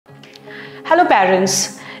Hello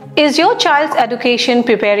parents, is your child's education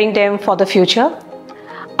preparing them for the future?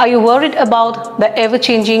 Are you worried about the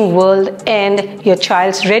ever-changing world and your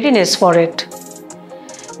child's readiness for it?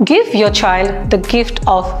 Give your child the gift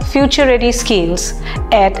of future-ready skills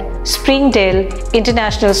at Springdale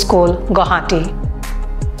International School, Guwahati.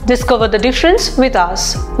 Discover the difference with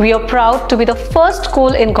us. We are proud to be the first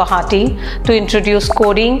school in Guwahati to introduce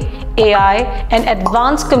coding, AI and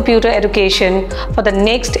advanced computer education for the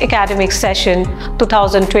next academic session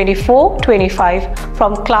 2024-25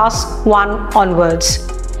 from class 1 onwards.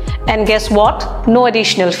 And guess what? No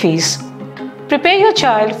additional fees. Prepare your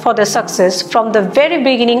child for the success from the very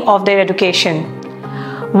beginning of their education.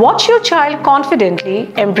 Watch your child confidently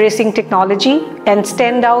embracing technology and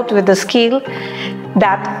stand out with the skill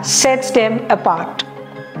that sets them apart.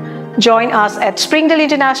 Join us at Springdale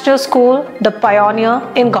International School, the pioneer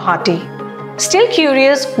in Guwahati. Still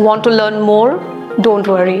curious, want to learn more? Don't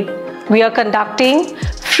worry. We are conducting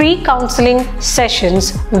free counseling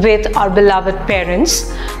sessions with our beloved parents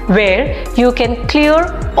where you can clear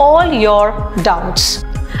all your doubts.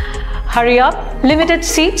 Hurry up, limited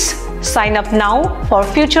seats. Sign up now for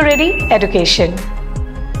future-ready education.